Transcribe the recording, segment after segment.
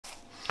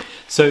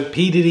So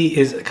P. Diddy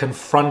is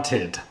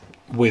confronted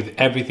with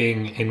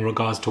everything in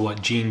regards to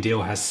what Gene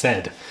Deal has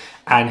said,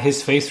 and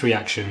his face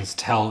reactions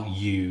tell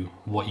you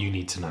what you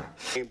need to know.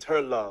 Named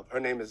her Love. Her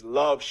name is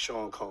Love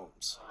Sean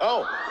Combs.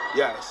 Oh,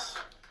 Yes.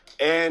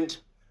 And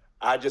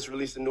I just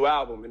released a new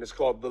album, and it's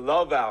called The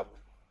Love Album.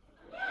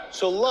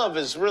 so love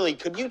is really,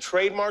 could you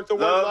trademark the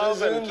word Love love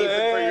is and in keep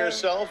it for there.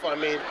 yourself? I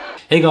mean,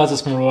 Hey guys,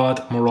 it's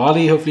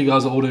Morali. Hopefully you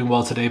guys are all doing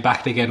well today.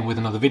 Back again with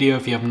another video.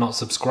 If you have not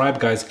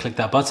subscribed, guys, click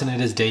that button. It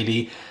is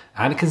daily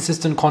and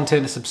consistent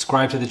content.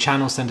 Subscribe to the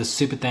channel, send a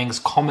super thanks,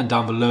 comment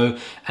down below,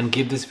 and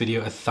give this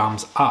video a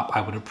thumbs up.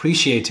 I would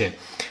appreciate it.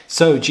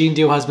 So Gene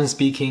Deal has been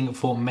speaking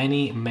for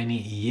many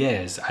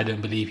years. I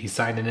don't believe he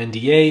signed an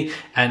NDA,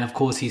 and of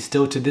course he's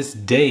still to this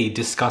day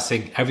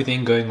discussing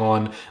everything going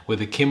on with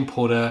the Kim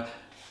Porter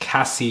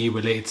Cassie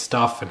related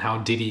stuff and how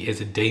Diddy is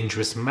a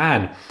dangerous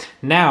man.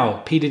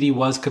 Now, P. Diddy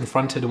was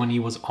confronted when he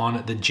was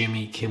on the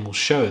Jimmy Kimmel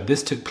show.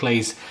 This took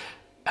place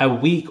a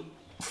week,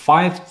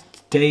 5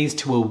 days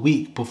to a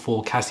week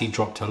before Cassie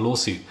dropped her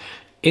lawsuit.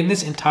 In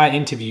this entire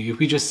interview, if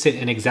we just sit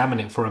and examine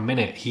it for a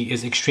minute, he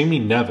is extremely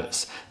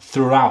nervous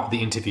throughout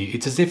the interview.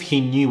 It's as if he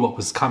knew what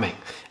was coming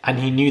and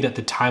he knew that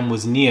the time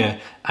was near,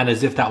 and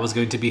as if that was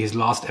going to be his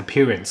last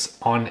appearance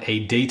on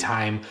a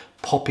daytime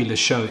popular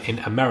show in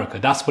America.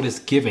 That's what it's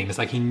giving. It's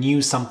like he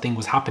knew something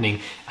was happening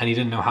and he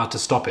didn't know how to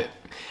stop it.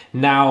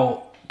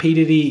 Now, P.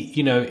 Diddy,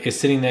 you know, is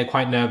sitting there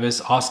quite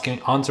nervous,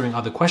 answering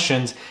other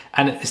questions,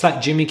 and it's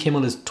like Jimmy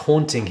Kimmel is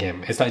taunting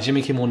him. It's like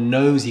Jimmy Kimmel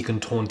knows he can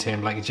taunt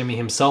him, like Jimmy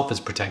himself is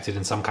protected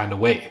in some kind of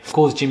way. Of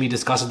course, Jimmy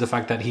discusses the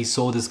fact that he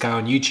saw this guy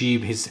on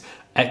YouTube, his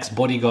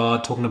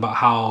ex-bodyguard, talking about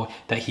how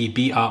that he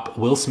beat up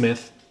Will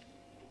Smith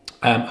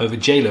over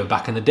J-Lo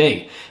back in the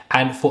day.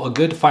 And for a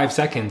good 5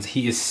 seconds,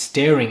 he is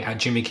staring at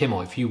Jimmy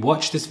Kimmel. If you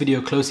watch this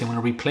video closely, I'm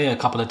going to replay a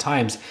couple of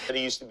times.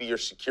 he used to be your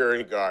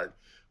security guard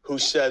who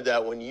said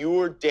that when you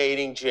were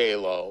dating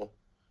J-Lo,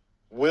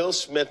 Will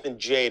Smith and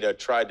Jada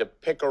tried to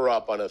pick her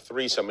up on a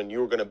threesome and you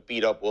were going to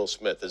beat up Will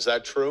Smith. Is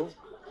that true?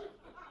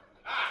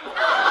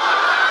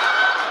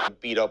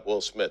 Beat up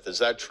Will Smith. Is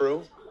that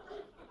true?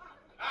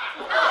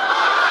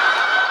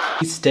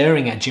 He's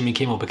staring at Jimmy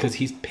Kimmel because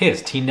he's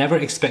pissed. He never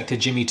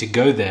expected Jimmy to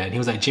go there. And he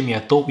was like, Jimmy, I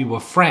thought we were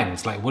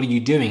friends. Like, what are you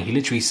doing? He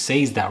literally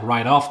says that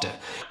right after.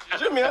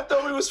 Jimmy, I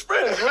thought we was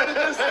friends. Where did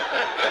this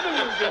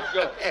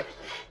go?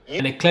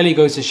 And it clearly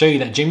goes to show you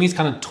that Jimmy's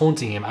kind of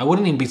taunting him. I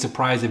wouldn't even be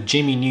surprised if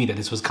Jimmy knew that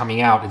this was coming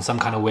out in some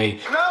kind of way.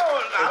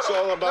 It's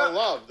all about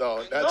love,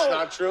 though. That's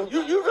not true.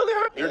 You really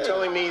hurt me. You're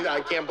telling me I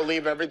can't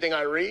believe everything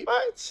I read?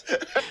 What?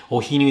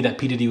 Or he knew that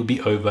P. Diddy would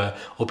be over,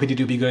 or P.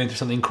 Diddy would be going through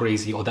something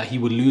crazy, or that he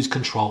would lose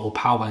control or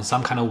power in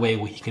some kind of way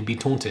where he can be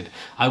taunted.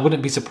 I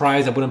wouldn't be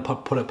surprised. I wouldn't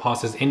put it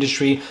past this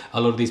industry. A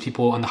lot of these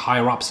people and the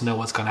higher ups know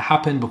what's going to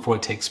happen before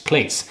it takes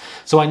place.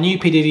 So I knew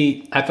P.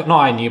 Diddy, I feel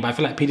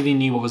like P. Diddy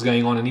knew what was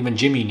going on, and even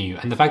Jimmy knew.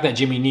 And the fact that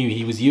Jimmy knew,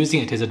 he was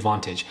using it to his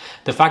advantage.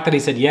 The fact that he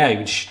said,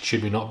 yeah,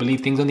 should we not believe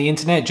things on the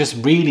internet?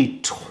 Just really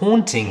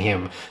taunting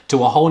him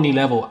to a whole new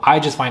level. I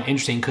just find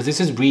interesting because this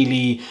is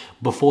really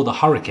before the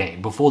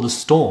hurricane, before the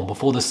storm,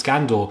 before the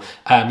scandal,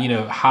 you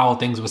know, how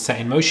things were set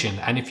in motion.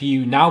 And if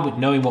you now, with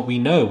knowing what we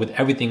know with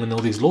everything and all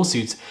these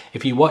lawsuits,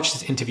 if you watch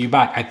this interview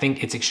back, I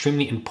think it's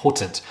extremely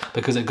important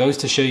because it goes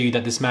to show you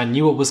that this man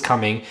knew what was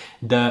coming.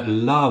 The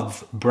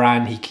love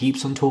brand he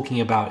keeps on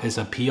talking about is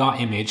a PR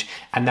image,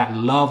 and that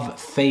love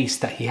face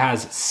that he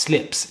has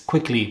slips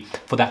quickly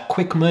for that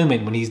quick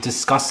moment when he's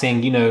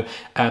discussing, you know,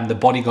 the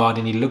bodyguard,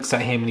 and he looks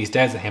at him and he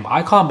stares at him.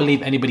 I can't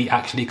believe anybody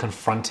actually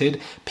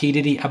confronted P.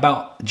 Diddy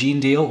about Gene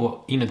Deal,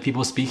 or, you know, the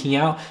people speaking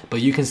out,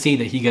 but you can see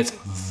that he gets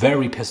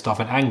very pissed off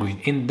and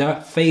angry. In the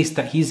face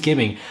that he's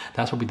giving,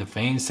 that's probably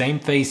the same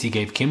face he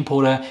gave Kim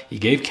Porter, he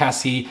gave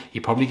Cassie, he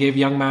probably gave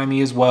Young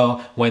Miami as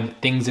well when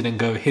things didn't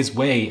go his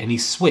way and he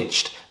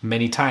switched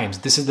many times.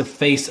 This is the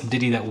face of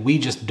Diddy that we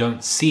just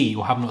don't see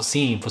or have not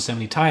seen for so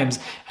many times,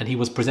 and he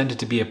was presented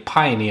to be a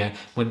pioneer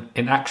when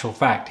in actual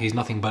fact he's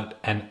nothing but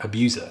an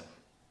abuser.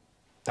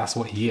 That's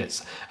what he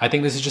is. I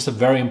think this is just a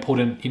very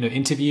important, you know,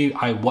 interview.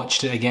 I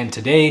watched it again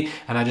today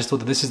and I just thought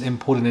that this is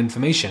important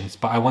information,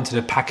 but I wanted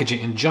to package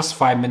it in just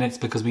 5 minutes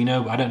because we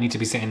know I don't need to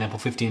be sitting there for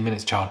 15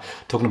 minutes, child,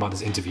 talking about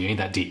this interview. Ain't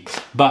that deep.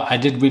 But I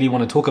did really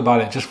want to talk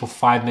about it just for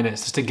 5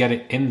 minutes, just to get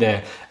it in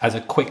there as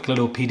a quick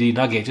little PD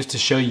nugget, just to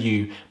show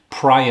you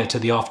prior to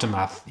the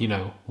aftermath, you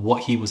know,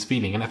 what he was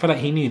feeling. And I feel like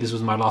he knew this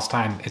was my last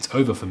time. It's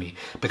over for me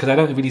because I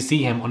don't really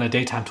see him on a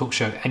daytime talk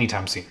show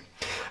anytime soon.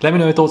 Let me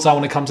know your thoughts are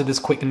when it comes to this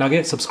quick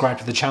nugget. Subscribe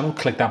to the channel,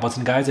 click that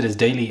button, guys. It is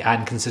daily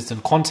and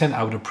consistent content.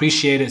 I would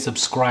appreciate it.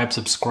 Subscribe.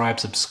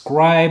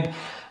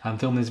 I'm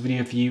filming this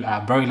video for you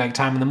at very late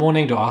time in the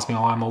morning. Don't ask me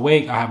how I'm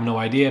awake. I have no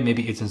idea.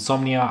 Maybe it's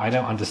insomnia. I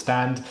don't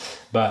understand,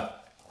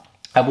 but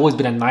I've always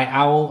been a night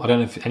owl. I don't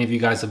know if any of you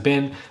guys have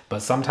been,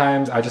 but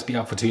sometimes I just be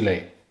up for too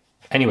late.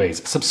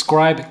 Anyways,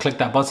 subscribe, click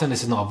that button.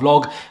 This is not a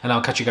vlog, and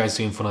I'll catch you guys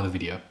soon for another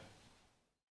video.